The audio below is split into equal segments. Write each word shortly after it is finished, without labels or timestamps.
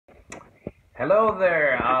Hello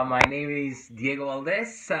there. My name is Diego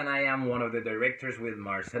Valdes, and I am one of the directors with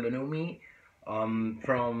Marcelo Numi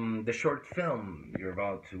from the short film you're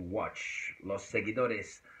about to watch, Los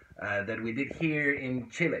Seguidores, that we did here in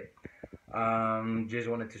Chile. Just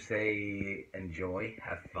wanted to say enjoy,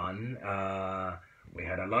 have fun. We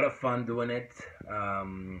had a lot of fun doing it.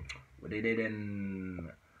 We did it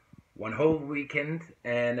in one whole weekend,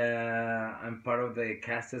 and I'm part of the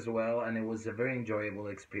cast as well, and it was a very enjoyable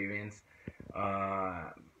experience.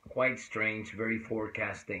 uh, Quite strange, very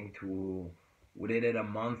forecasting to. We did it a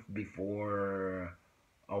month before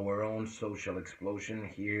our own social explosion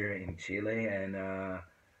here in Chile, and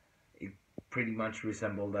it pretty much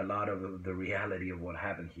resembled a lot of the reality of what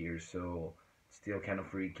happened here. So still kind of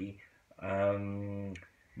freaky. Um,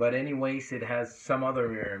 but anyways, it has some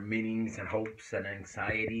other meanings and hopes and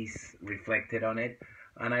anxieties reflected on it,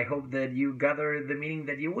 and I hope that you gather the meaning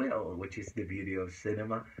that you will, which is the beauty of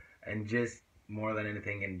cinema, and just more than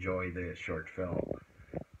anything, enjoy the short film.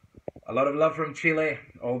 A lot of love from Chile,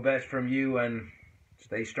 all best from you, and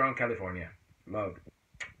stay strong, California. Love.